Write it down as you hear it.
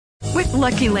With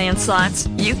Lucky Land Slots,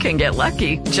 you can get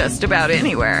lucky just about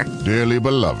anywhere. Dearly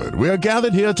beloved, we are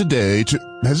gathered here today to...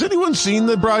 Has anyone seen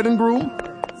the bride and groom?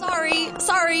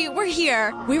 Sorry, we're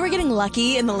here. We were getting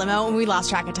lucky in the limo and we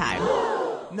lost track of time.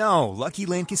 No, Lucky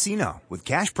Land Casino, with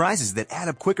cash prizes that add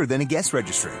up quicker than a guest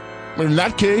registry. In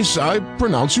that case, I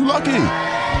pronounce you lucky.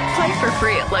 Play for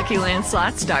free at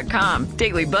LuckyLandSlots.com.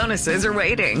 Daily bonuses are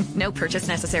waiting. No purchase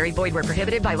necessary. Void where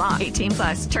prohibited by law.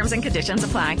 18+. Terms and conditions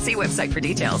apply. See website for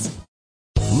details.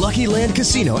 Lucky Land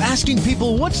Casino, asking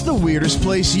people, what's the weirdest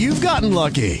place you've gotten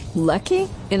lucky? Lucky?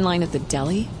 In line at the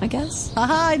deli, I guess?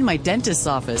 Aha, in my dentist's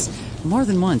office. More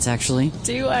than once, actually.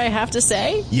 Do I have to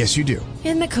say? Yes, you do.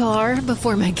 In the car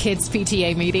before my kids'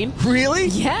 PTA meeting. Really?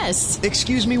 Yes.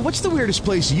 Excuse me, what's the weirdest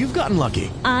place you've gotten lucky?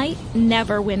 I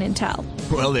never win and tell.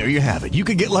 Well, there you have it. You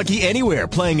can get lucky anywhere,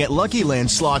 playing at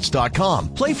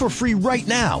LuckyLandSlots.com. Play for free right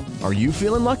now. Are you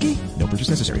feeling lucky? No purchase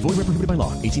necessary. Void where prohibited by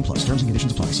law. 18+. Terms and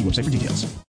conditions apply. See website for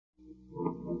details.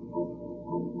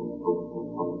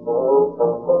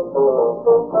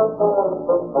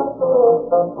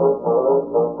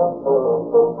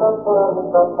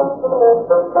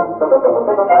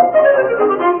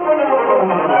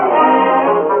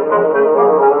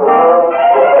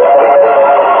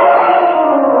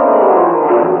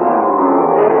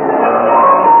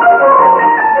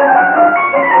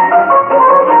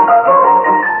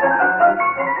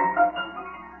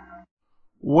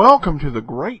 Welcome to the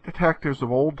Great Detectives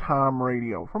of Old Time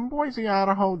Radio. From Boise,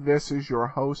 Idaho, this is your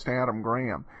host, Adam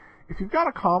Graham. If you've got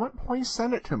a comment, please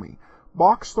send it to me.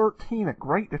 Box 13 at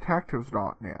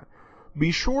greatdetectives.net.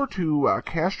 Be sure to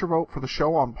cast your vote for the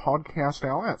show on Podcast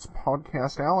Alley. That's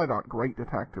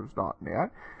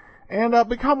podcastalley.greatdetectives.net. And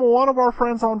become one of our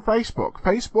friends on Facebook,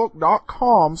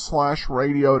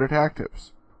 facebook.com/Radio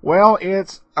Detectives. Well,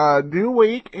 it's a new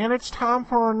week, and it's time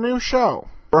for a new show.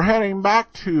 We're heading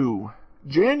back to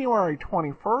January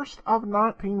 21st of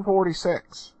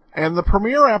 1946, and the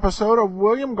premiere episode of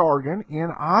William Gargan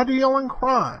in Ideal and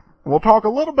Crime. We'll talk a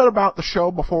little bit about the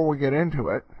show before we get into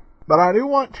it, but I do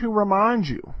want to remind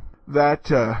you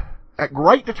that at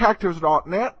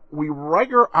greatdetectives.net,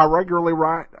 I regularly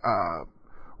write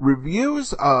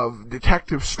reviews of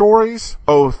detective stories,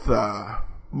 both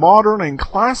modern and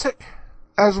classic,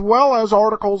 as well as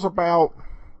articles about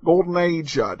Golden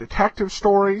Age detective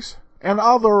stories, and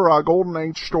other Golden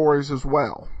Age stories as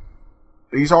well.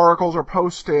 These articles are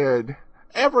posted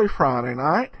every Friday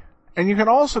night, and you can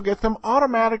also get them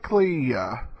automatically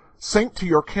synced to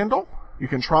your Kindle. You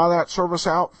can try that service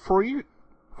out free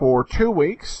for 2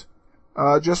 weeks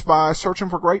just by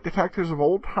searching for Great Detectives of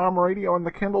Old Time Radio in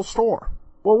the Kindle store.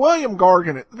 Well, William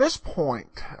Gargan, at this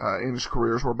point in his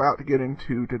career, as we're about to get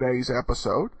into today's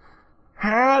episode,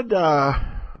 had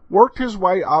worked his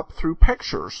way up through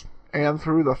pictures and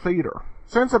through the theater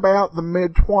since about the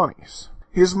mid-20s.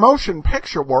 His motion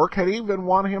picture work had even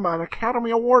won him an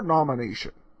Academy Award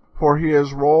nomination for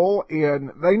his role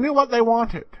in They Knew What They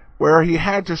Wanted, where he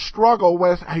had to struggle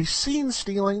with a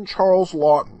scene-stealing Charles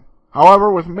Lawton. However,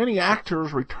 with many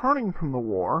actors returning from the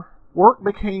war, work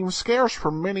became scarce for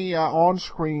many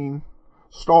on-screen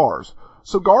stars,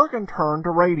 so Gargan turned to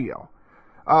radio.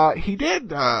 He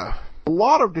did a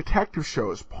lot of detective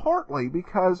shows, partly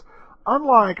because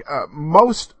unlike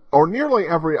most or nearly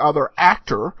every other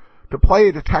actor to play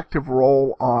a detective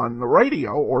role on the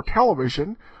radio or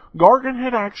television, Gargan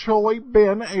had actually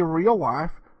been a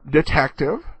real-life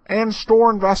detective and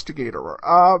store investigator,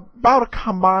 about a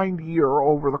combined year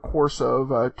over the course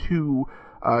of 2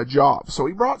 jobs. So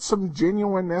he brought some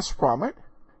genuineness from it.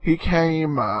 He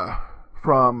came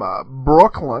from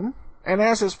Brooklyn, and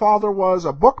as his father was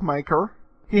a bookmaker,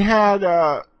 he had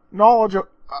knowledge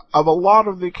of a lot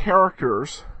of the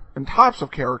characters and types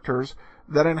of characters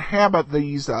that inhabit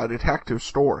these detective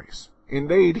stories.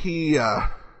 Indeed, he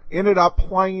ended up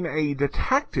playing a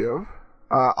detective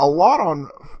a lot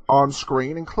on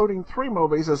screen, including 3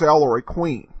 movies as Ellery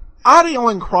Queen. Ideal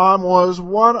and Crime was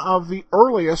one of the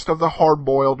earliest of the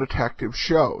hard-boiled detective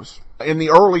shows. In the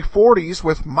early 40s,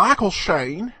 with Michael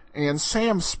Shayne and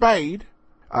Sam Spade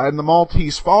in The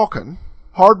Maltese Falcon,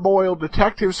 hard-boiled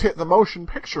detectives hit the motion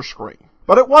picture screen.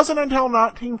 But it wasn't until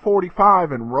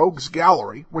 1945 in Rogues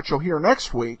Gallery, which you'll hear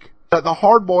next week, that the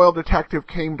hard-boiled detective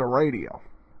came to radio.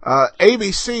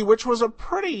 ABC, which was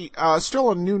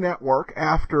still a new network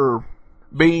after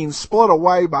being split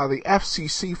away by the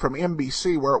FCC from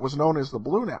NBC, where it was known as the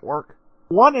Blue Network,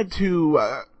 wanted to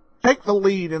take the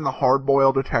lead in the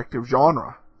hard-boiled detective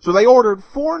genre. So they ordered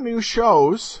 4 new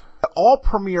shows that all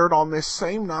premiered on this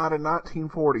same night in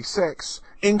 1946,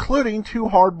 including 2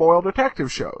 hard-boiled detective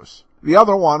shows. The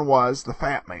other one was The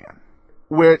Fat Man.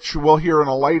 which we'll hear in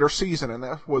a later season, and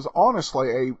that was honestly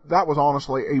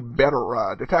a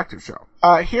better detective show.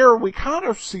 Here we kind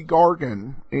of see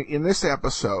Gargan in this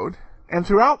episode, and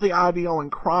throughout the Ideal and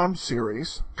Crime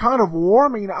series, kind of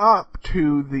warming up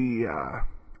to the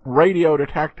radio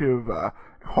detective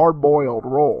hard-boiled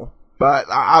role. But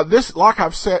this, like I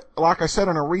said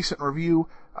in a recent review,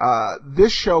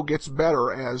 this show gets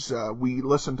better as we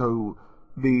listen to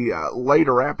the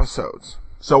later episodes.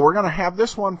 So we're going to have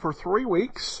this one for 3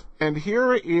 weeks, and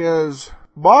here is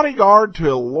Bodyguard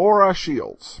to Laura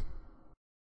Shields.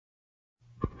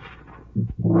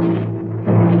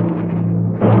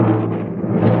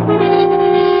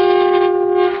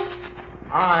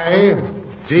 I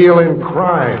deal in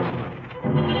crime.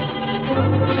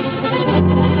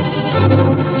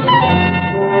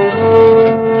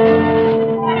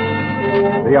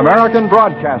 The American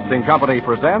Broadcasting Company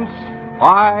presents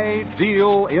I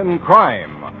Deal in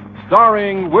Crime,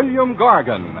 starring William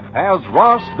Gargan as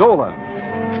Ross Dolan.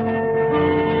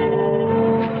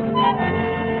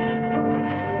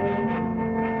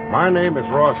 My name is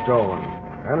Ross Dolan,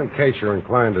 and in case you're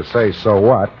inclined to say so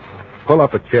what, pull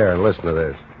up a chair and listen to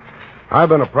this. I've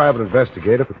been a private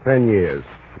investigator for 10 years,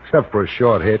 except for a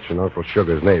short hitch in Uncle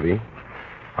Sugar's Navy.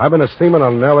 I've been a seaman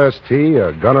on an LST,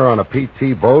 a gunner on a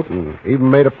PT boat, and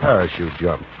even made a parachute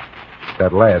jump.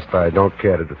 That last I don't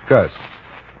care to discuss.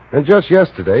 And just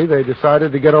yesterday, they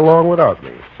decided to get along without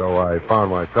me, so I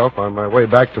found myself on my way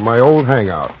back to my old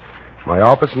hangout, my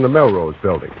office in the Melrose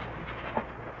building.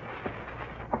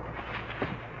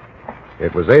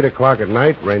 It was 8 o'clock at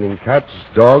night, raining cats,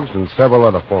 dogs, and several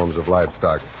other forms of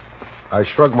livestock. I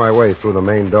shrugged my way through the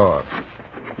main door.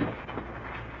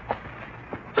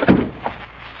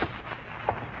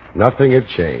 Nothing had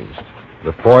changed.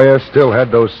 The foyer still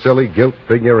had those silly gilt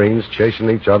figurines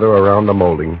chasing each other around the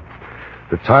molding.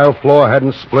 The tile floor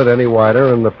hadn't split any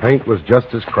wider, and the paint was just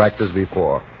as cracked as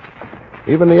before.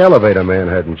 Even the elevator man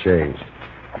hadn't changed.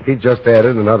 He just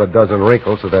added another dozen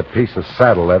wrinkles to that piece of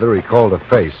saddle leather he called a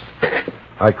face.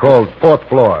 I called 4th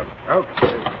floor.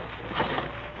 Okay.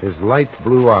 His light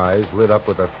blue eyes lit up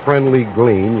with a friendly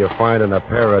gleam you find in a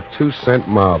pair of 2-cent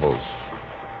marbles.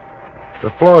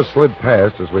 The floor slid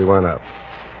past as we went up.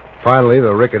 Finally,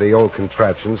 the rickety old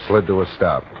contraption slid to a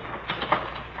stop.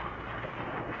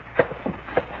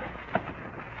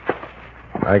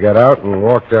 I got out and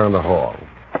walked down the hall.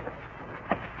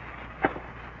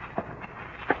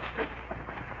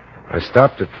 I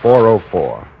stopped at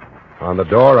 404. On the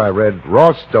door, I read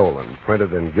Ross Dolan,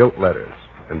 printed in gilt letters,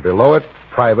 and below it,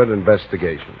 private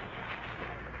investigation.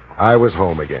 I was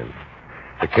home again.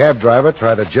 The cab driver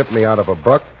tried to gyp me out of a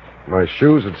buck. My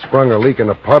shoes had sprung a leak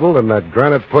in a puddle, and that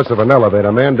granite puss of an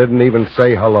elevator man didn't even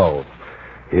say hello.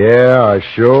 Yeah, I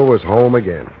sure was home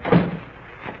again.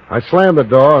 I slammed the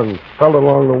door and felt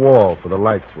along the wall for the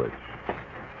light switch.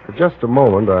 For just a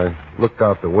moment, I looked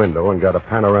out the window and got a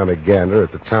panoramic gander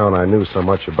at the town I knew so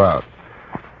much about.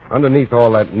 Underneath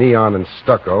all that neon and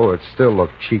stucco, it still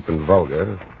looked cheap and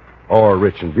vulgar, or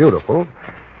rich and beautiful,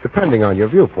 depending on your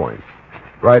viewpoint.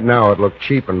 Right now, it looked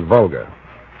cheap and vulgar.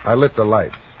 I lit the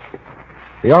lights.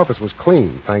 The office was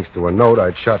clean, thanks to a note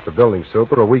I'd shot the building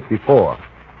super a week before.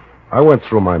 I went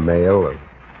through my mail, a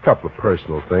couple of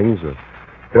personal things, a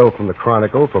bill from the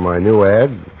Chronicle for my new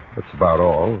ad. That's about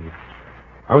all.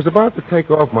 I was about to take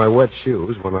off my wet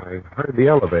shoes when I heard the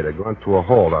elevator grunt to a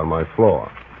halt on my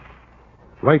floor.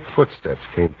 Light footsteps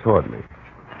came toward me.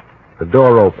 The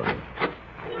door opened.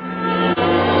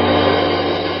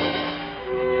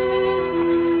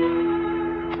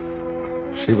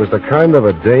 She was the kind of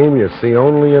a dame you see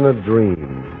only in a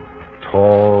dream.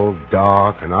 Tall,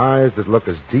 dark, and eyes that look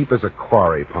as deep as a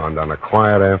quarry pond on a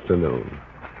quiet afternoon.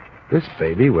 This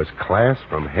baby was class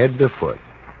from head to foot,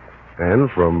 and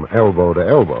from elbow to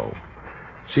elbow.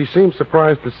 She seemed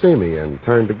surprised to see me and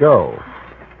turned to go.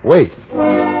 Wait.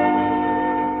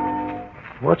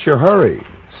 What's your hurry?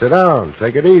 Sit down.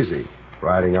 Take it easy.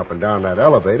 Riding up and down that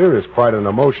elevator is quite an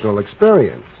emotional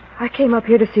experience. I came up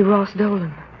here to see Ross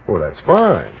Dolan. Well, that's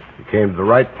fine. You came to the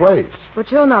right place.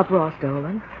 But you're not Ross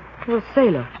Dolan. You're a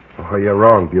sailor. Oh, you're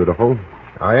wrong, beautiful.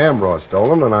 I am Ross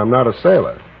Dolan, and I'm not a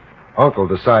sailor. Uncle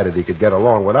decided he could get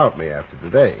along without me after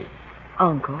today.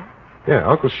 Uncle? Yeah,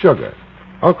 Uncle Sugar.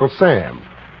 Uncle Sam.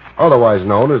 Otherwise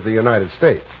known as the United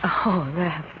States. Oh,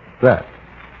 that. That.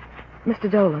 Mr.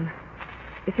 Dolan,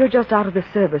 if you're just out of the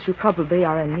service, you probably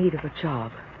are in need of a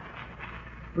job.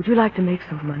 Would you like to make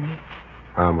some money?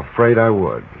 I'm afraid I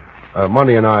would.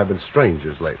 Money and I have been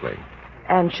strangers lately.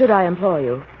 And should I employ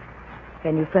you,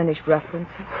 can you furnish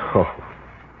references? Oh,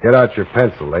 get out your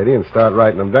pencil, lady, and start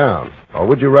writing them down. Or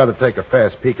would you rather take a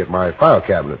fast peek at my file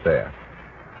cabinet there?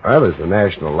 Well, there's the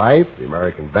National Life, the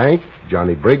American Bank,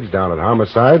 Johnny Briggs down at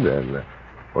Homicide, and,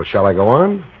 well, shall I go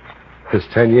on? There's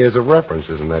 10 years of reference,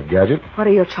 isn't that, Gadget? What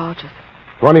are your charges?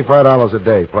 $25 a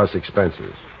day plus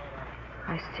expenses.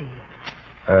 I see.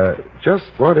 Just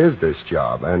what is this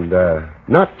job? And,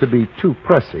 not to be too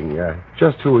pressing,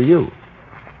 just who are you?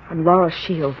 I'm Laura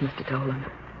Shields, Mr. Dolan.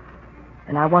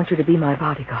 And I want you to be my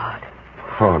bodyguard.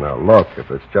 Oh, now, look, if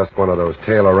it's just one of those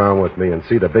tail around with me and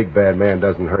see the big bad man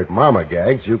doesn't hurt mama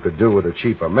gags, you could do with a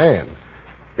cheaper man.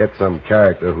 Get some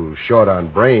character who's short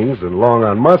on brains and long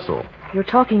on muscle. You're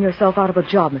talking yourself out of a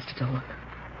job, Mr. Dolan.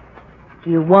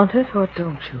 Do you want it or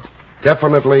don't you?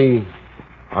 Definitely,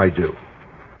 I do.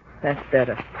 That's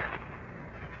better.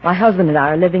 My husband and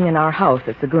I are living in our house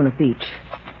at Laguna Beach.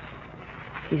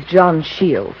 He's John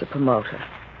Shields, a promoter.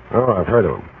 Oh, I've heard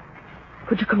of him.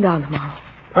 Could you come down tomorrow?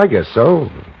 I guess so.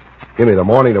 Give me the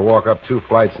morning to walk up 2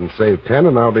 flights and save 10,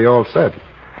 and I'll be all set.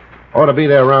 Ought to be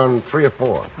there around 3 or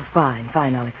 4. Oh, fine,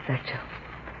 I'll accept you.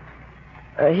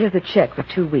 Here's a check for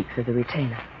 2 weeks as a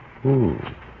retainer.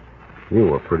 You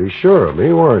were pretty sure of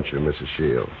me, weren't you, Mrs.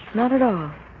 Shields? Not at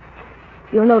all.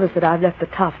 You'll notice that I've left the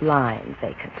top line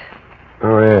vacant.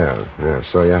 Oh, yeah,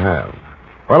 so you have.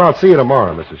 Well, I'll see you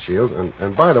tomorrow, Mrs. Shields.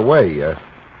 And by the way,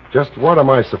 just what am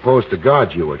I supposed to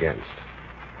guard you against?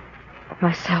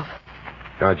 Myself.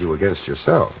 Guard you against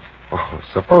yourself? Oh,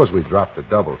 suppose we drop the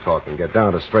double talk and get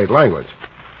down to straight language.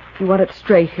 You want it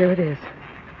straight, here it is.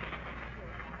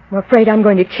 I'm afraid I'm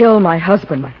going to kill my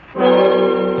husband.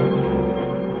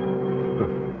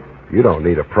 You don't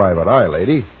need a private eye,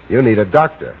 lady. You need a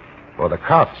doctor. Or the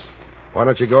cops. Why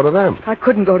don't you go to them? I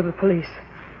couldn't go to the police.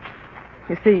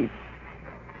 You see,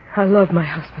 I love my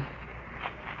husband.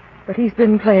 But he's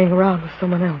been playing around with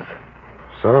someone else.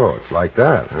 So, it's like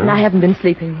that, huh? And I haven't been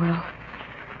sleeping well.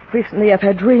 Recently, I've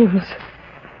had dreams.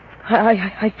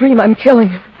 I dream I'm killing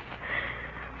him.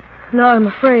 Now I'm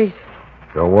afraid.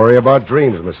 Don't worry about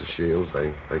dreams, Mrs. Shields.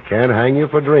 They can't hang you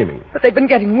for dreaming. But they've been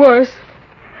getting worse.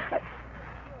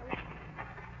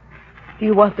 Do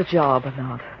you want the job or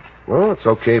not? Well, it's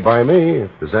okay by me.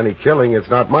 If there's any killing, it's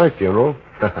not my funeral.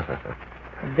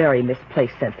 A very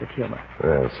misplaced sense of humor.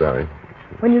 Yeah, sorry.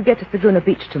 When you get to Laguna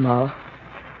Beach tomorrow,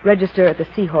 register at the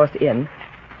Seahorse Inn.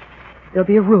 There'll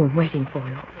be a room waiting for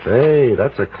you. Hey,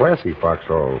 that's a classy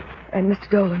foxhole. And, Mr.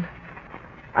 Dolan,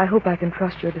 I hope I can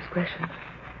trust your discretion.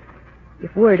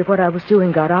 If word of what I was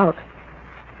doing got out,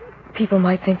 people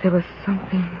might think there was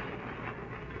something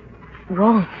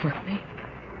wrong with me.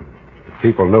 If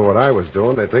people knew what I was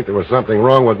doing, they'd think there was something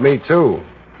wrong with me, too.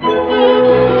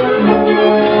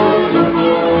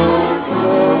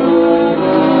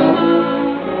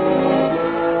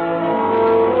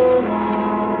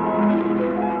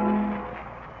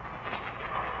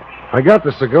 I got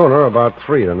to Saguna about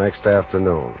 3 the next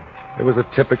afternoon. It was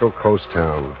a typical coast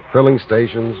town. Filling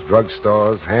stations,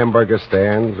 drugstores, hamburger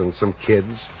stands, and some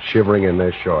kids shivering in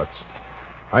their shorts.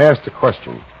 I asked a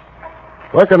question.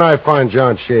 Where can I find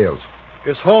John Shields?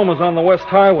 His home is on the West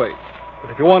Highway.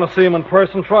 But if you want to see him in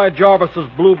person, try Jarvis's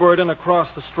Bluebird Inn across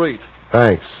the street.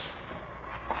 Thanks.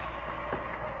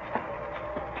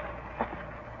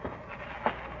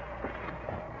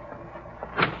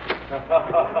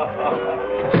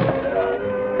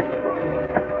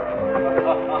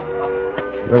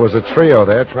 There was a trio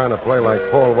there trying to play like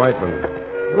Paul Whiteman.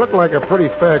 It looked like a pretty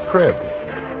fair crib.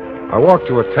 I walked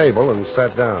to a table and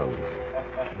sat down.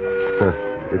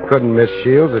 You couldn't miss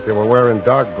Shields if you were wearing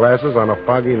dark glasses on a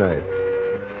foggy night.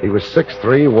 He was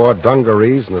 6'3", wore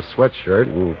dungarees and a sweatshirt,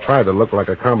 and tried to look like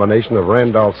a combination of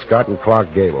Randolph Scott and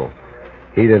Clark Gable.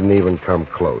 He didn't even come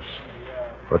close.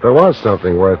 But there was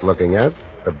something worth looking at.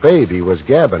 The babe he was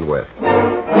gabbing with.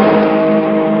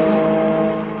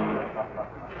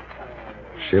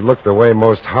 She looked the way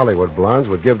most Hollywood blondes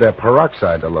would give their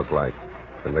peroxide to look like.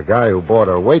 And the guy who bought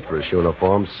her waitress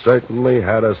uniform certainly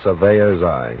had a surveyor's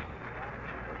eye.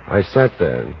 I sat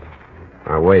there.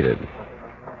 I waited.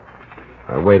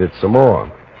 I waited some more.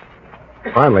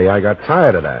 Finally, I got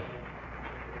tired of that.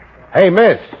 Hey,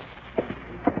 miss.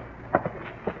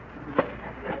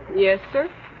 Yes, sir?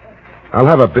 I'll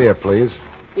have a beer, please.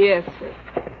 Yes, sir.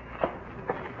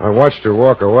 I watched her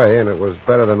walk away, and it was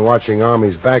better than watching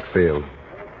Army's backfield.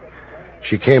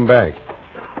 She came back.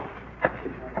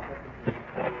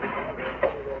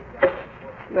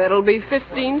 That'll be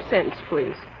 15 cents,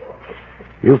 please.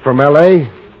 You from L.A.?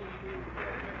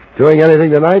 Doing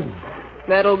anything tonight?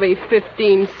 That'll be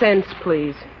 15 cents,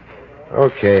 please.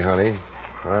 Okay, honey.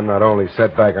 I'm not only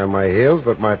set back on my heels,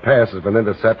 but my pass has been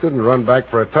intercepted and run back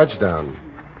for a touchdown.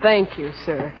 Thank you,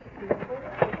 sir.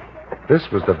 This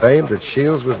was the babe that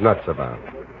Shields was nuts about.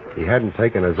 He hadn't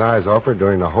taken his eyes off her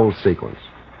during the whole sequence.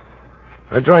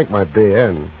 I drank my beer,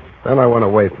 and then I went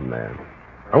away from there.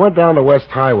 I went down the West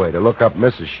Highway to look up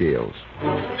Mrs. Shields.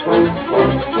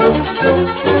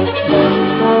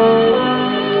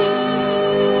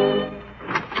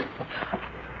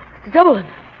 Mr. Dolan.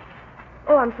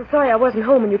 Oh, I'm so sorry I wasn't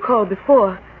home when you called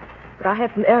before. But I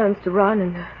had some errands to run,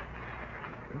 and...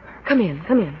 Come in.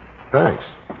 Thanks.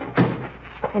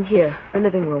 And here, the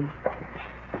living room.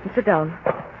 And sit down.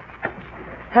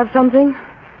 Have something?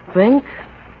 Drink?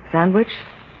 Sandwich?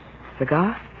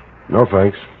 Cigar? No,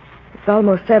 thanks. It's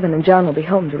almost 7, and John will be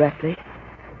home directly.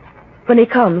 When he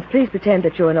comes, please pretend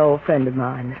that you're an old friend of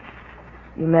mine.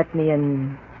 You met me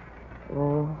in...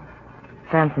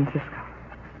 San Francisco.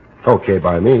 Okay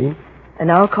by me.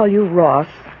 And I'll call you Ross,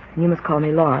 and you must call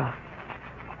me Laura.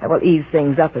 That will ease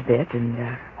things up a bit,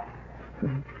 and,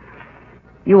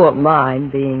 you won't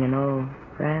mind being an old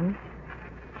friend?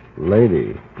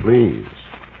 Lady, please.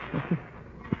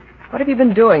 What have you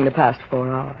been doing the past 4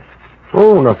 hours?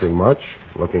 Oh, nothing much.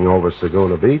 Looking over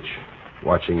Saguna Beach,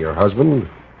 watching your husband.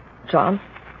 John?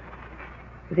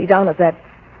 Is he down at that...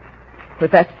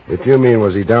 with that... If you mean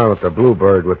was he down at the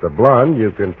Bluebird with the blonde,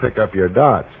 you can pick up your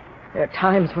dots. There are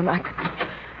times when I...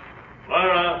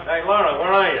 Laura, hey, Laura,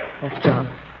 where are you? That's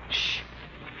John. Shh.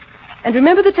 And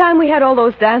remember the time we had all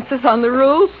those dances on the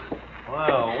roof?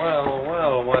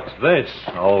 Well, what's this?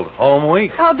 Old home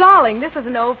week? Oh, darling, this is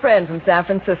an old friend from San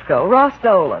Francisco, Ross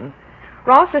Dolan.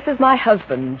 Ross, this is my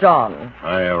husband, John.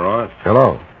 Hiya, Ross.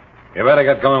 Hello. You better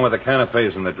get going with the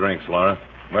canapes and the drinks, Laura.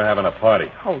 We're having a party.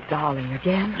 Oh, darling,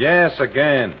 again? Yes,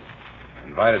 again.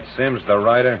 Invited Sims, the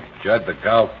writer, Judd, the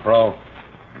golf pro,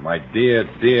 and my dear,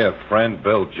 dear friend,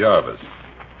 Bill Jarvis.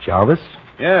 Jarvis?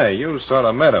 Yeah, you sort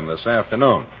of met him this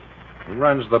afternoon. He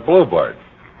runs the Bluebird.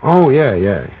 Oh,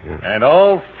 yeah. And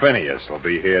old Phineas will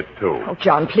be here, too. Oh,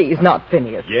 John, please, not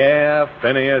Phineas. Yeah,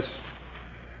 Phineas.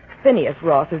 Phineas,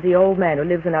 Ross, is the old man who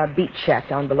lives in our beach shack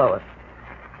down below us.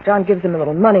 John gives him a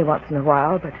little money once in a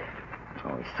while, but...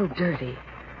 oh, he's so dirty.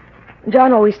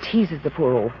 John always teases the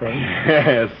poor old thing.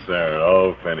 Yes, sir,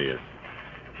 old Phineas.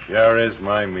 Sure is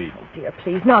my meat. Oh, dear,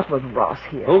 please, not with Ross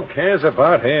here. Who cares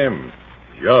about him?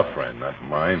 Your friend, not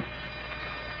mine.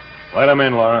 Let him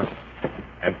in, Laura.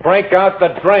 And break out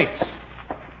the drinks.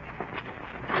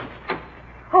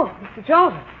 Oh, Mr.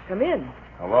 Jarvis, come in.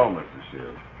 Hello, Mr.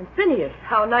 Shields. And Phineas,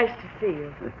 how nice to see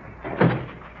you.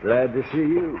 Glad to see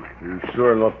you. You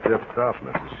sure look tip-top,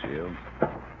 Mrs. Shields.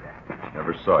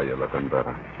 Never saw you looking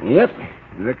better. Yep.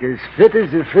 Look as fit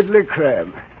as a fiddler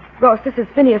crab. Ross, this is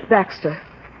Phineas Baxter.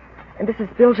 And this is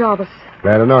Bill Jarvis.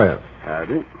 Glad to know you.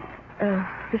 Howdy.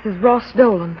 This is Ross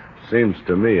Dolan. Seems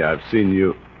to me I've seen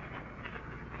you...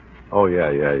 Oh,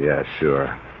 yeah,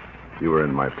 sure. You were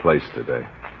in my place today.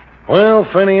 Well,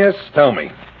 Phineas, tell me,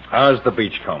 how's the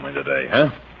beachcombing today, huh?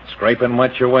 Scraping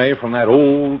much away from that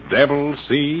old devil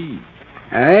sea?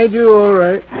 I do all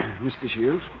right, Mr.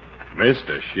 Shields.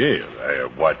 Mr. Shields?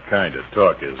 What kind of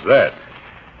talk is that?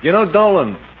 You know,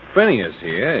 Dolan, Phineas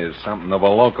here is something of a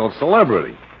local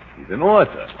celebrity. He's an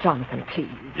author. Jonathan, please.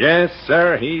 Yes,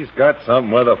 sir, he's got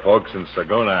something other folks in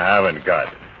Saguna haven't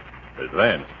got. But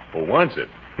then, who wants it?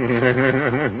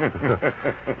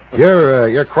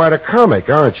 You're quite a comic,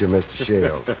 aren't you, Mr.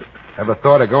 Shields? Ever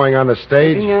thought of going on the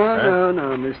stage? No,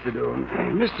 Mr. Dolan.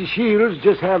 Mr. Shields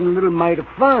just having a little mite of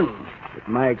fun at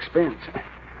my expense.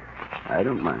 I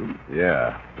don't mind.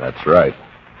 Yeah, that's right.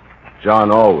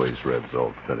 John always ribs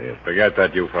old Phineas. Forget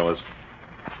that, you fellas.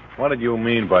 What did you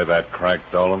mean by that crack,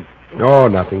 Dolan? Oh,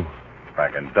 nothing.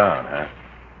 Backing down, huh?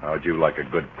 How'd you like a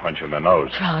good punch in the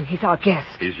nose? John, he's our guest.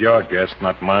 He's your guest,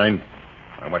 not mine.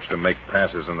 I watched him make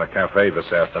passes in the cafe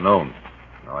this afternoon.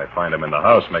 Now I find him in the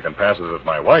house making passes at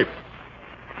my wife.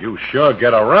 You sure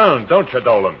get around, don't you,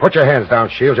 Dolan? Put your hands down,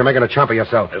 Shields. You're making a chump of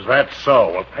yourself. Is that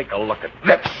so? Well, take a look at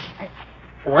this.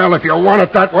 Well, if you want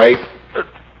it that way.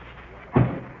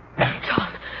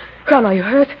 John, are you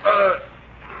hurt?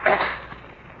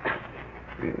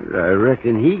 I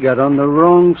reckon he got on the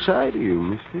wrong side of you,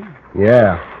 mister.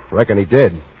 Yeah, reckon he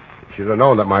did. Should have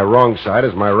known that my wrong side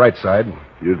is my right side.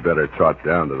 You'd better trot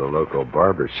down to the local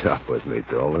barber shop with me,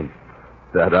 Dolan.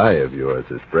 That eye of yours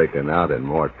is breaking out in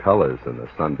more colors than the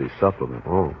Sunday supplement.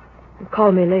 Oh.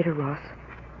 Call me later, Ross.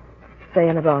 Say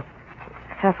in about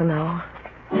half an hour.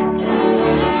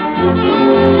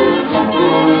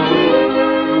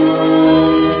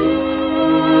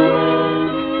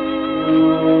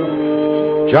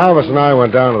 Jarvis and I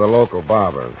went down to the local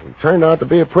barber. It turned out to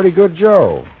be a pretty good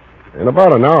Joe. In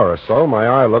about an hour or so, my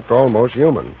eye looked almost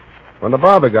human. When the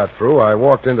barber got through, I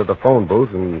walked into the phone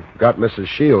booth and got Mrs.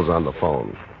 Shields on the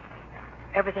phone.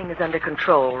 Everything is under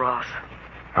control, Ross.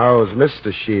 How's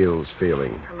Mr. Shields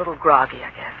feeling? A little groggy,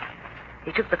 I guess.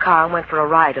 He took the car and went for a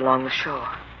ride along the shore.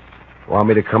 Want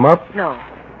me to come up? No,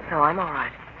 I'm all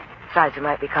right. Besides, there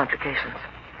might be complications.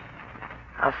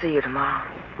 I'll see you tomorrow.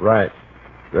 Right.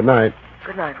 Good night.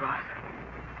 Good night, Ross.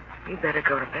 You'd better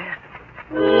go to bed.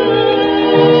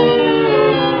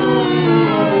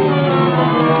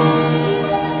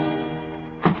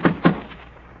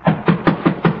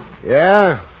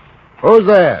 Yeah? Who's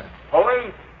there?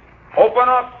 Police, open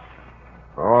up.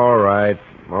 All right.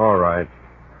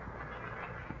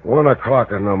 1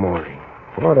 o'clock in the morning.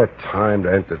 What a time to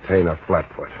entertain a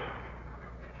flatfoot.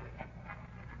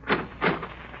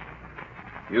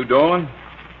 You Dolan?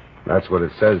 That's what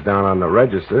it says down on the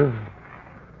register.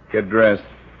 Get dressed.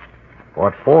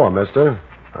 What for, mister?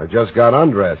 I just got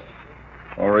undressed.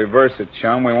 Well, reverse it,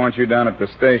 chum. We want you down at the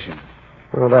station.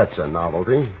 Well, that's a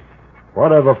novelty.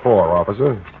 Whatever for,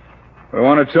 officer? We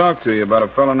want to talk to you about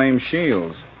a fellow named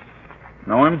Shields.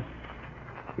 Know him?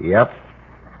 Yep.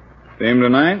 See him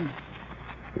tonight?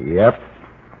 Yep.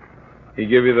 He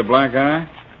give you the black eye?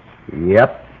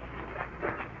 Yep.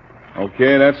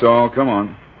 Okay, that's all. Come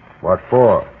on. What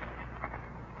for?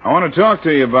 I want to talk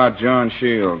to you about John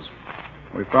Shields.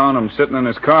 We found him sitting in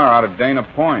his car out at Dana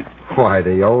Point. Why,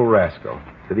 the old rascal.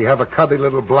 Did he have a cubby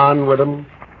little blonde with him?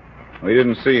 We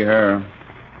didn't see her.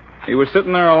 He was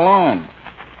sitting there alone,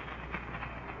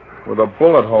 with a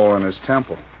bullet hole in his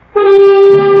temple.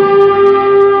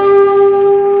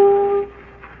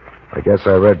 I guess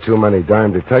I read too many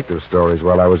dime detective stories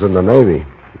while I was in the Navy,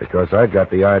 because I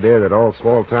got the idea that all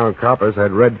small-town coppers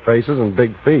had red faces and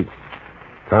big feet.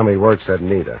 Tommy Works had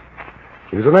neither.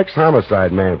 He was an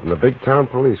ex-homicide man from the big-town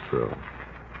police crew.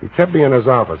 He kept me in his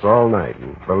office all night,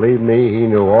 and believe me, he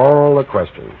knew all the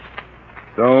questions.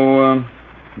 So,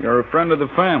 you're a friend of the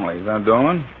family's, huh,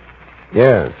 Dolan?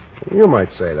 Yeah, you might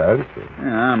say that.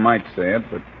 Yeah, I might say it,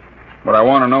 but what I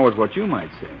want to know is what you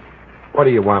might say. What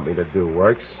do you want me to do,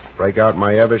 Works? Break out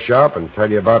my other shop and tell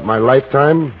you about my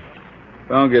lifetime?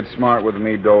 Don't get smart with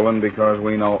me, Dolan, because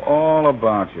we know all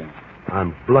about you.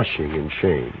 I'm blushing in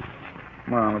shame.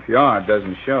 Well, if you are, it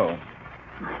doesn't show.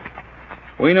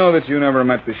 We know that you never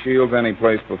met the Shields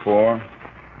anyplace before.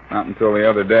 Not until the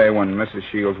other day when Mrs.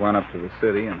 Shields went up to the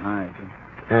city and hired you.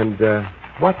 And,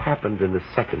 what happened in the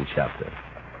second chapter?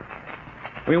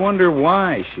 We wonder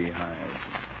why she hired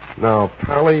you. Now,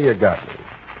 Pally, you got me.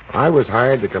 I was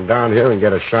hired to come down here and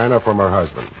get a shiner from her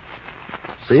husband.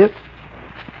 See it?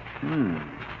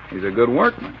 He's a good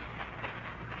workman.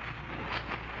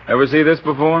 Ever see this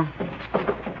before?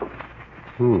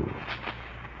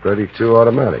 32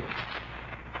 automatic.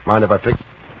 Mind if I pick...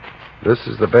 This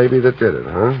is the baby that did it,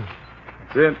 huh?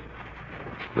 That's it.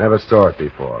 Never saw it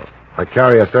before. I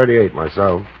carry a 38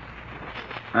 myself.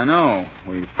 I know.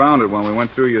 We found it when we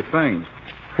went through your things.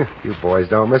 You boys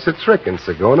don't miss a trick in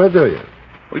Saguna, do you?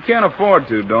 We can't afford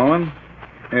to, Dolan.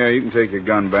 Here, you can take your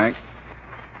gun back.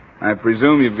 I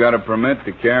presume you've got a permit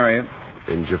to carry it.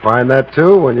 Didn't you find that,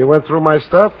 too, when you went through my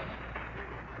stuff?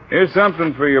 Here's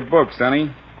something for your book,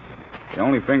 Sonny. The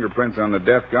only fingerprints on the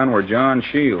death gun were John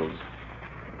Shields.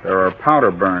 There are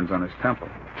powder burns on his temple.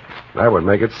 That would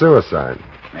make it suicide.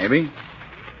 Maybe.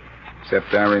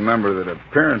 Except I remember that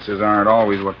appearances aren't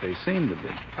always what they seem to be.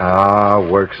 Ah,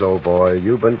 Works, old boy.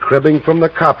 You've been cribbing from the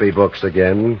copybooks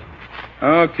again.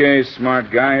 Okay,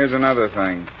 smart guy, here's another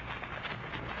thing.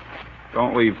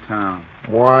 Don't leave town.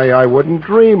 Why, I wouldn't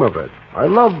dream of it. I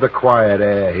love the quiet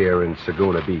air here in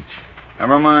Saguna Beach.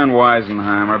 Never mind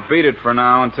Weisenheimer. Beat it for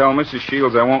now and tell Mrs.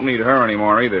 Shields I won't need her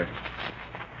anymore either.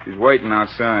 She's waiting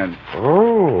outside.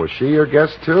 Oh, is she your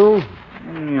guest, too?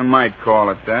 You might call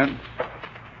it that.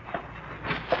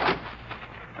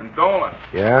 And Dolan.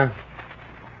 Yeah?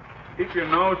 Keep your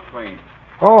nose clean.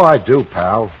 Oh, I do,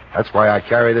 pal. That's why I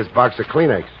carry this box of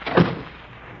Kleenex.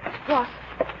 Ross,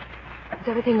 is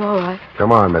everything all right?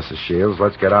 Come on, Mrs. Shields.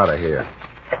 Let's get out of here.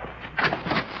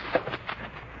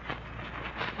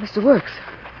 Mr. Works,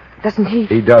 doesn't he...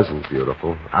 He doesn't,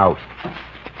 beautiful. Out.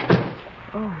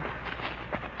 Oh.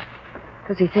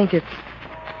 Does he think it's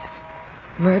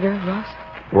murder, Ross?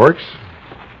 Works?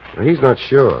 He's not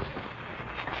sure.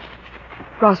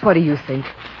 Ross, what do you think?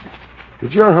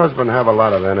 Did your husband have a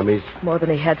lot of enemies? More than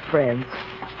he had friends.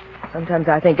 Sometimes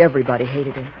I think everybody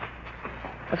hated him.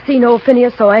 I've seen old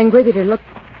Phineas so angry that he looked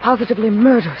positively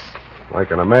murderous. I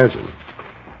can imagine.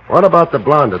 What about the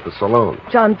blonde at the saloon?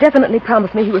 John definitely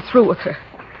promised me he was through with her.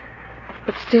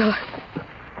 But still...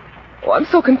 Oh, I'm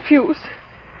so confused.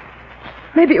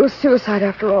 Maybe it was suicide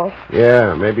after all.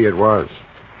 Yeah, maybe it was.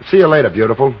 See you later,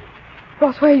 beautiful.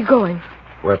 Ross, where are you going?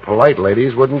 Where polite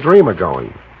ladies wouldn't dream of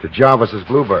going. To Jarvis's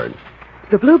Bluebird.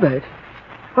 The Bluebird?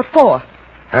 What for?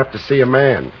 Have to see a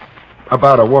man.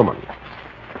 About a woman.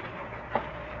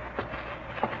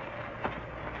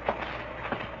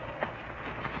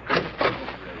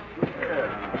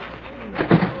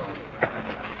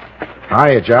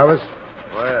 Hiya, Jarvis.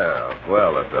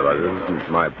 Well, if it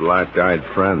isn't my black-eyed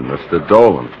friend, Mr.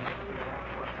 Dolan.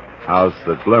 How's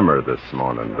the glimmer this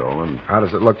morning, Dolan? How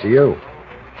does it look to you?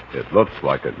 It looks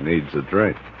like it needs a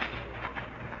drink.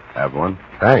 Have one?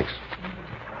 Thanks.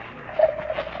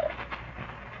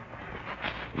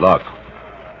 Luck.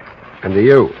 And to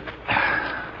you.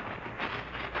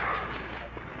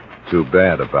 Too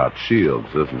bad about Shields,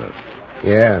 isn't it?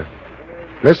 Yeah.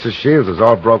 Mr. Shields is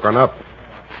all broken up.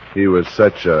 He was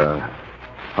such a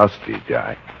husky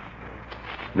guy.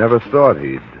 Never thought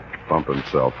he'd bump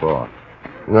himself off.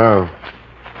 No.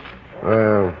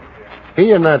 Well,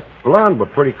 he and that blonde were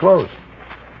pretty close.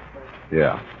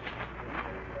 Yeah.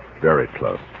 Very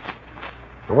close.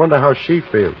 I wonder how she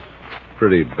feels.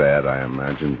 Pretty bad, I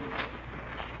imagine.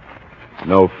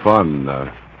 No fun,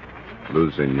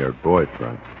 losing your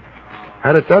boyfriend.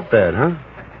 Had it that bad, huh?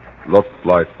 Looked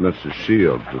like Mrs.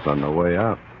 Shields was on the way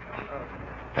out.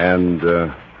 And,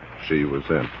 she was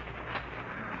in.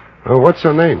 Oh, what's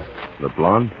her name? The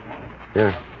blonde?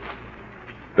 Yeah.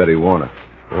 Betty Warner.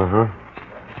 Uh-huh.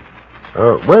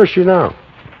 Where is she now?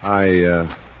 I,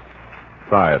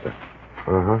 fired her.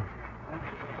 Uh-huh.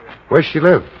 Where's she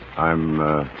live? I'm,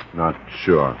 not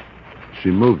sure. She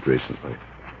moved recently.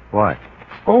 Why?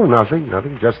 Oh, nothing.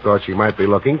 Just thought she might be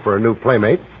looking for a new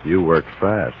playmate. You work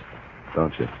fast,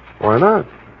 don't you? Why not?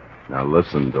 Now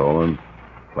listen, Dolan.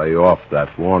 Play off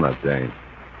that Warner dame.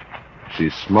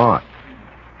 She's smart.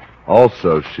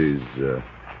 Also, she's,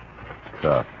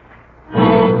 tough.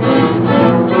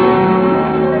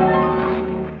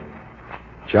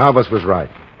 Jarvis was right.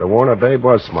 The Warner babe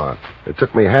was smart. It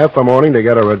took me half the morning to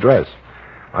get her address.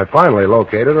 I finally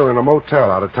located her in a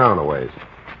motel out of town a ways.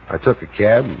 I took a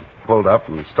cab, pulled up,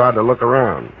 and started to look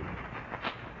around.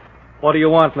 What do you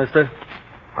want, mister?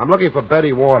 I'm looking for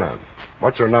Betty Warner.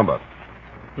 What's her number?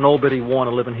 No Betty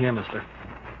Warner living here, mister.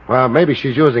 Well, maybe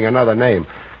she's using another name.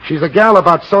 She's a gal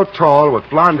about so tall with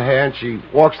blonde hair, and she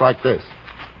walks like this.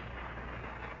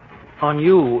 On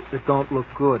you, it don't look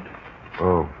good.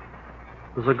 Oh.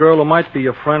 There's a girl who might be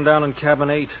your friend down in cabin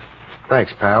 8.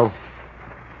 Thanks, pal.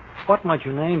 What might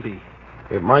your name be?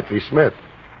 It might be Smith.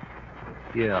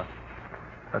 Yeah,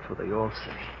 that's what they all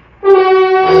say.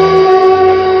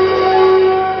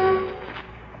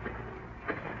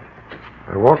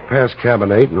 I walked past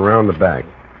cabin 8 and around the back.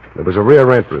 There was a rear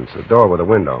entrance, a door with a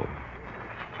window.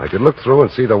 I could look through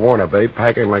and see the Warner babe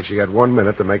packing like she had 1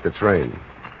 minute to make the train.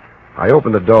 I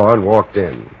opened the door and walked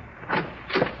in.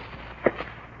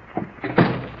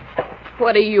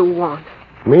 What do you want?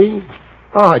 Me?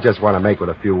 Oh, I just want to make with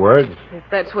a few words. If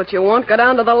that's what you want, go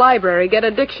down to the library, get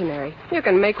a dictionary. You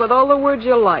can make with all the words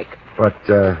you like. But,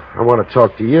 I want to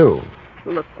talk to you.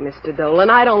 Look, Mr. Dolan,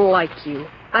 I don't like you.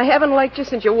 I haven't liked you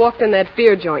since you walked in that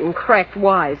beer joint and cracked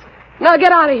wise. Now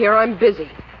get out of here, I'm busy.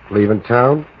 Leaving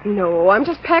town? No, I'm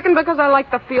just packing because I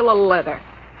like the feel of leather.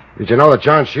 Did you know that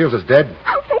John Shields is dead?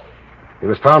 He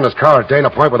was found in his car at Dana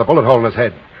Point with a bullet hole in his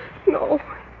head. No,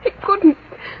 it couldn't.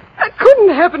 That couldn't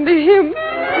happen to him.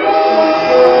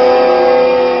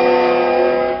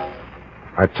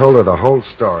 I told her the whole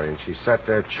story, and she sat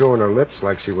there chewing her lips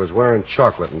like she was wearing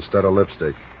chocolate instead of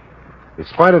lipstick. In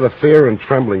spite of the fear and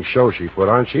trembling show she put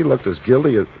on, she looked as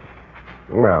guilty as...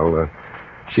 Well,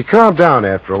 she calmed down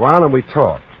after a while, and we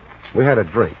talked. We had a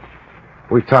drink.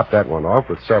 We topped that one off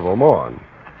with several more. And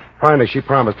finally, she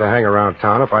promised to hang around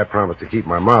town if I promised to keep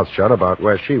my mouth shut about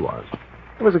where she was.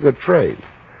 It was a good trade.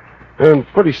 And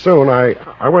pretty soon,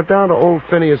 I went down to old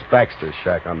Phineas Baxter's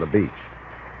shack on the beach.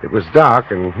 It was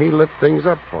dark, and he lit things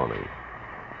up for me.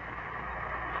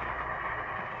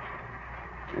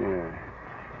 Yeah.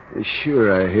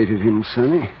 Sure, I hated him,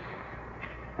 Sonny.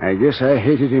 I guess I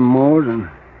hated him more than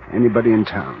anybody in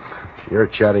town. You're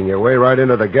chatting your way right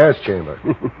into the gas chamber.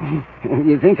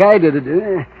 You think I did it, do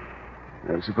you?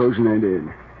 Well, supposing I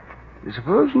did.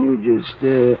 Supposing you just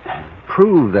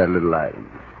prove that little item.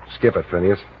 Skip it,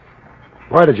 Phineas.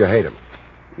 Why did you hate him?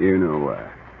 You know why.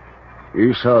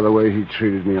 You saw the way he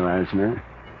treated me last night.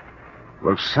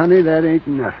 Well, Sonny, that ain't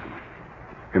nothing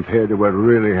compared to what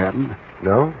really happened.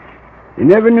 No? You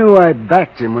never knew I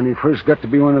backed him when he first got to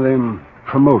be one of them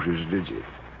promoters, did you?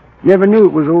 Never knew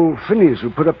it was old Phineas who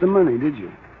put up the money, did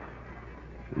you?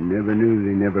 You never knew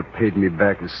they never paid me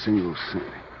back a single cent.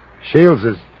 Shields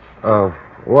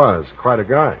was quite a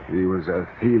guy. He was a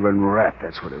thieving rat,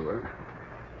 that's what he was.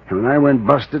 And when I went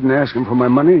busted and asked him for my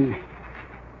money,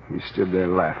 he stood there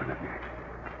laughing at me.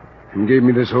 And gave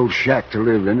me this old shack to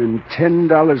live in and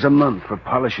 $10 a month for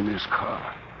polishing his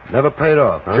car. Never paid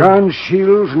off, huh? John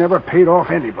Shields never paid off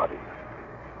anybody.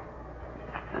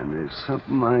 And there's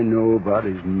something I know about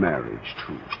his marriage,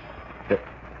 too.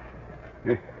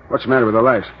 Hey, what's the matter with the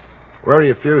lights? Where are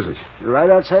your fuses? Right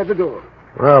outside the door.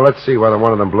 Well, let's see whether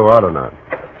one of them blew out or not.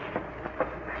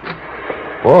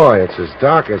 Boy, it's as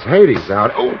dark as Hades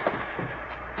out. Oh!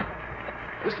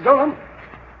 Mr. Dolan?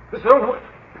 Mr. Dolan,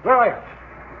 where are you?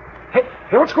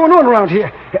 Hey, what's going on around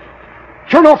here?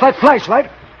 Turn off that flashlight.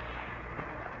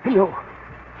 No,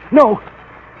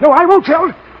 I won't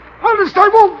tell. Honest, I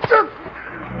won't.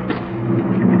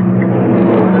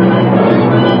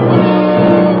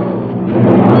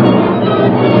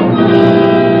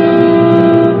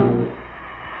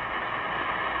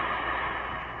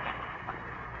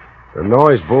 The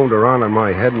noise boomed around in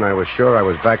my head, and I was sure I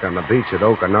was back on the beach at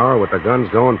Okinawa with the guns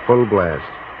going full blast.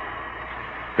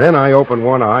 Then I opened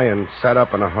one eye and sat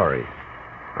up in a hurry.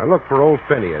 I looked for old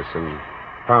Phineas and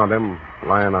found him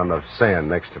lying on the sand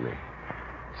next to me.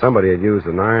 Somebody had used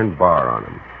an iron bar on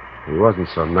him. He wasn't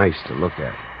so nice to look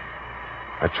at.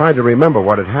 I tried to remember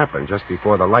what had happened just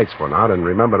before the lights went out and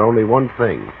remembered only one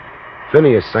thing.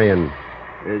 Phineas saying,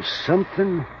 "There's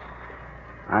something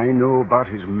I know about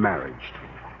his marriage."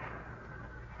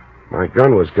 My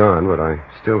gun was gone, but I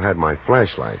still had my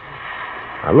flashlight.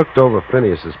 I looked over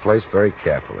Phineas's place very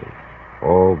carefully.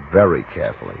 Oh, very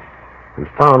carefully. And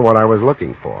found what I was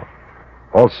looking for.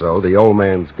 Also, the old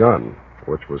man's gun,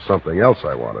 which was something else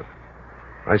I wanted.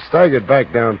 I staggered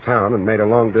back downtown and made a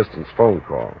long-distance phone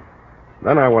call.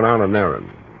 Then I went on an errand.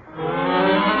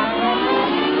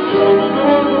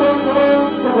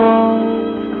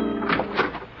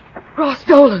 Ross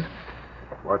Dolan.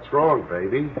 What's wrong,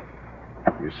 baby?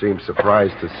 You seem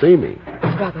surprised to see me.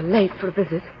 It's rather late for a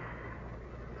visit.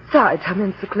 Besides, I'm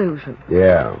in seclusion.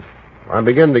 Yeah. I'm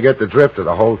beginning to get the drift of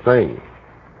the whole thing.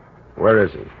 Where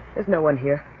is he? There's no one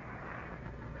here.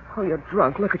 Oh, you're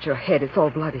drunk. Look at your head. It's all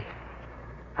bloody.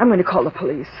 I'm going to call the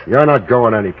police. You're not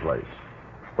going anyplace.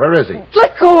 Where is he?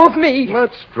 Let go of me!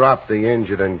 Let's drop the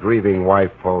injured and grieving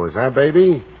wife pose, huh,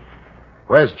 baby?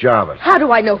 Where's Jarvis? How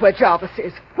do I know where Jarvis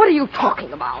is? What are you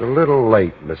talking about? It's a little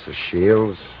late, Mrs.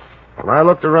 Shields. When I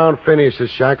looked around Phineas's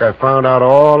shack, I found out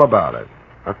all about it.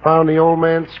 I found the old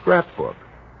man's scrapbook.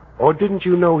 Or didn't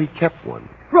you know he kept one?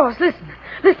 Ross, listen.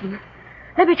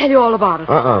 Let me tell you all about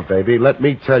it. Baby. Let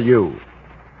me tell you.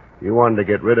 You wanted to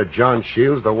get rid of John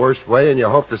Shields the worst way, and you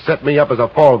hoped to set me up as a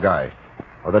fall guy.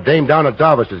 Or the dame down at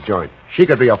Darvish's joint. She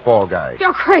could be a fall guy.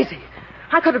 You're crazy.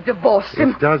 I could have divorced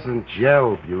him. It doesn't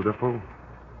gel, beautiful.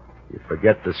 You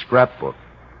forget the scrapbook.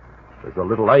 There's a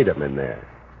little item in there.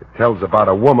 It tells about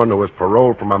a woman who was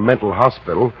paroled from a mental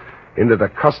hospital into the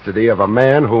custody of a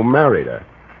man who married her.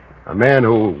 A man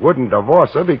who wouldn't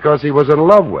divorce her because he was in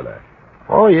love with her.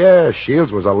 Oh, yeah,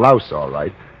 Shields was a louse, all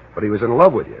right, but he was in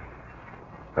love with you.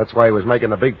 That's why he was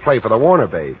making a big play for the Warner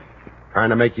babe, trying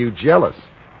to make you jealous.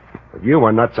 But you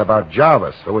were nuts about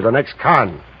Jarvis, who was an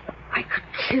ex-con. I could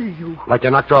kill you. Like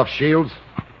you knocked off Shields?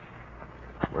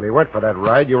 When he went for that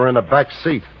ride, you were in the back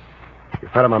seat. You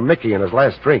fed him a Mickey in his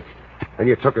last drink. Then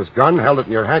you took his gun, held it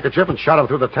in your handkerchief, and shot him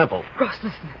through the temple. Ross,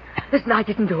 listen, I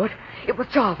didn't do it. It was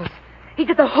Jarvis. He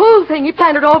did the whole thing. He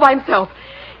planned it all by himself.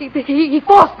 He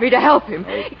forced me to help him.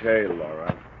 Okay,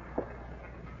 Laura.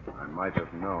 I might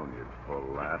have known you'd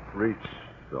pull that. Reach,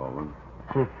 Dolan.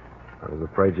 I was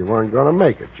afraid you weren't going to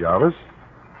make it, Jarvis.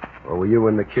 Or were you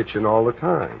in the kitchen all the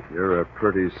time? You're a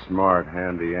pretty smart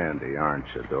handy-andy, aren't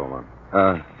you, Dolan?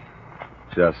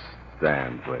 Just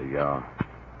stand where you are.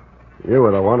 You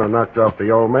were the one who knocked off the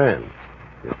old man.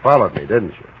 You followed me,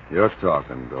 didn't you? You're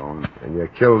talking, Dolan. And you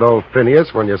killed old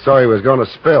Phineas when you saw he was going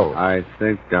to spill. I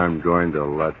think I'm going to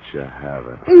let you have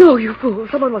it. No, you fool.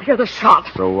 Someone will hear the shot.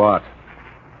 So what?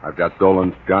 I've got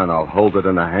Dolan's gun. I'll hold it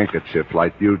in a handkerchief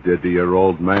like you did to your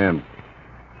old man.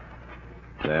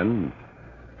 Then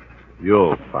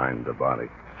you'll find the body.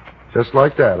 Just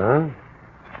like that, huh?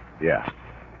 Yeah.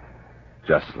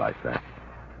 Just like that.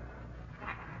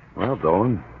 Well,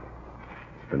 Dolan,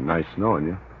 it's been nice knowing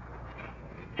you.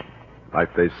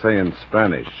 Like they say in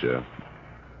Spanish,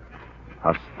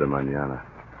 hasta mañana.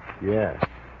 Yeah.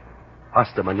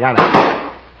 Hasta mañana.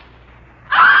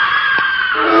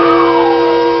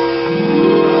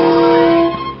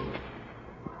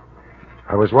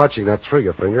 I was watching that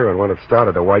trigger finger, and when it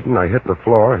started to whiten, I hit the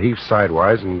floor, heaved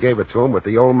sidewise, and gave it to him with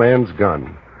the old man's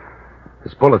gun.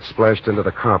 His bullet splashed into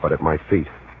the carpet at my feet.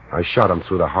 I shot him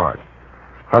through the heart.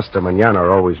 Hasta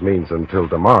mañana always means until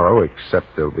tomorrow, except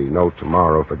there'll be no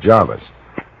tomorrow for Jarvis.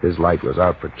 His light was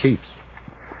out for keeps.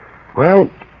 Well,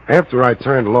 after I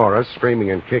turned Laura, screaming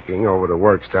and kicking, over to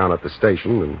works down at the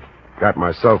station and got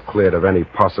myself cleared of any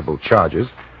possible charges,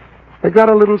 I got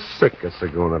a little sick of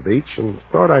Saguna Beach and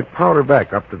thought I'd powder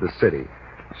back up to the city,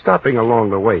 stopping along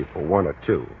the way for one or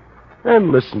two,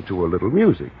 and listen to a little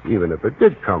music, even if it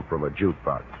did come from a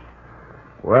jukebox.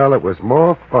 Well, it was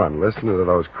more fun listening to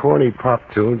those corny pop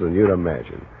tunes than you'd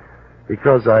imagine.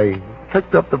 Because I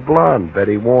picked up the blonde,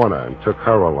 Betty Warner, and took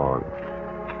her along.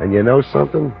 And you know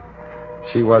something?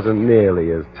 She wasn't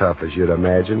nearly as tough as you'd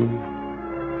imagine.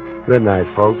 Good night,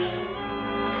 folks.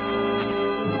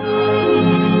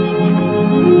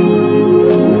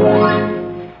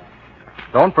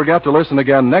 Don't forget to listen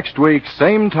again next week,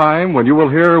 same time, when you will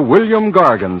hear William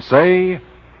Gargan say,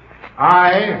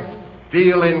 I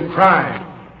deal in crime.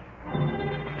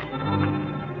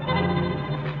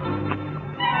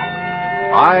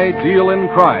 I Deal in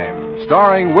Crime,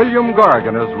 starring William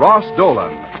Gargan as Ross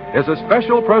Dolan, is a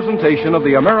special presentation of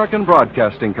the American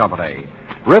Broadcasting Company.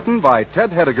 Written by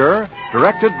Ted Hediger,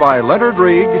 directed by Leonard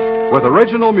Reeg, with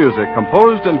original music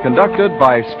composed and conducted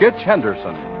by Skitch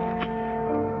Henderson.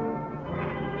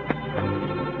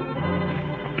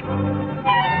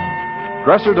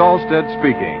 Dresser Dahlstead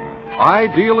speaking. I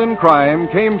Deal in Crime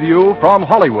came to you from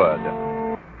Hollywood.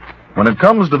 When it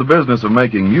comes to the business of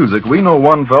making music, we know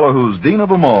one fellow who's dean of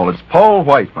them all. It's Paul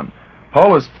Whiteman.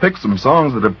 Paul has picked some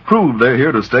songs that have proved they're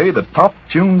here to stay, the top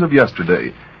tunes of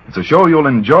yesterday. It's a show you'll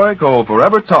enjoy called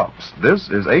Forever Tops. This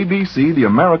is ABC, the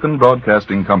American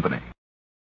Broadcasting Company.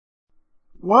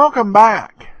 Welcome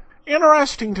back.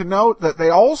 Interesting to note that they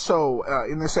also,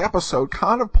 in this episode,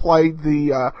 kind of played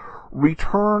the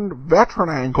returned veteran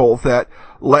angle that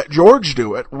Let George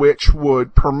Do It, which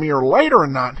would premiere later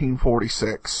in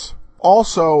 1946,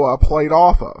 also played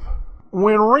off of.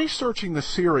 When researching the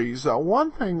series,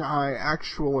 one thing I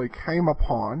actually came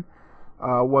upon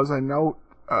was a note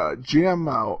Jim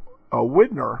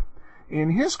Widner, in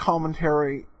his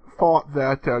commentary, thought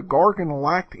that Gargan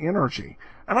lacked energy.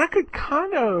 And I could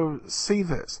kind of see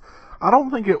this. I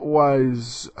don't think it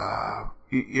was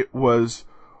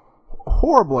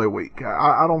horribly weak.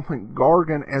 I don't think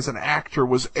Gargan as an actor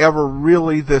was ever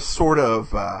really this sort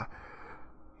of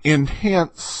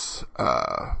intense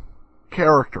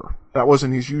character. That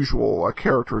wasn't his usual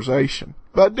characterization.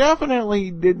 But definitely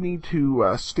did need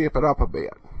to step it up a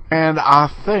bit. And I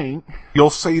think you'll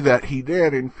see that he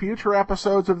did in future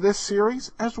episodes of this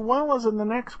series, as well as in the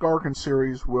next Gargan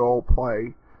series we'll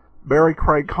play Barry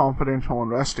Craig Confidential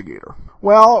Investigator.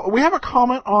 Well, we have a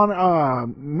comment on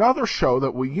another show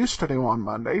that we used to do on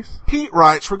Mondays. Pete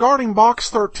writes, regarding Box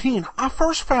 13, I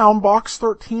first found Box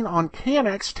 13 on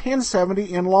KNX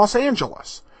 1070 in Los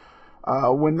Angeles,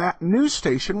 when that news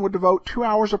station would devote 2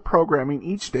 hours of programming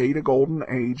each day to Golden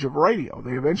Age of Radio.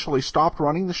 They eventually stopped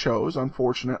running the shows,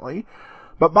 unfortunately,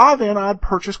 but by then I'd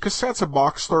purchased cassettes of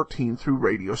Box 13 through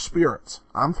Radio Spirits.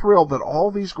 I'm thrilled that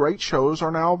all these great shows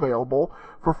are now available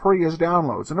for free as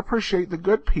downloads, and appreciate the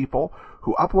good people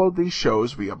who upload these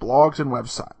shows via blogs and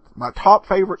websites. My top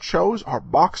favorite shows are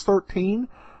Box 13,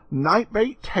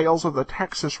 Nightbait, Tales of the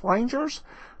Texas Rangers,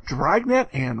 Dragnet,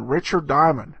 and Richard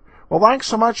Diamond. Well, thanks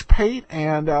so much, Pete,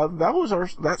 and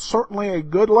that's certainly a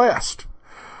good list.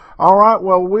 All right,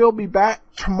 well, we'll be back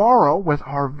tomorrow with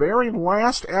our very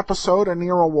last episode of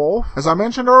Nero Wolfe. As I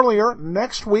mentioned earlier,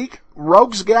 next week,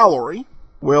 Rogues Gallery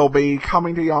will be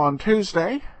coming to you on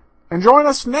Tuesday. And join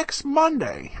us next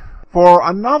Monday for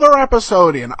another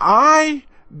episode in I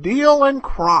Deal in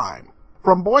Crime.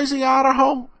 From Boise,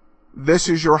 Idaho, this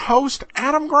is your host,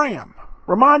 Adam Graham,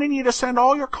 reminding you to send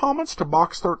all your comments to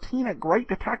box13 at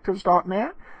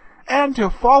greatdetectives.net and to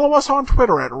follow us on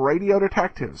Twitter at Radio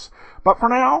Detectives. But for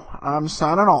now, I'm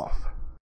signing off.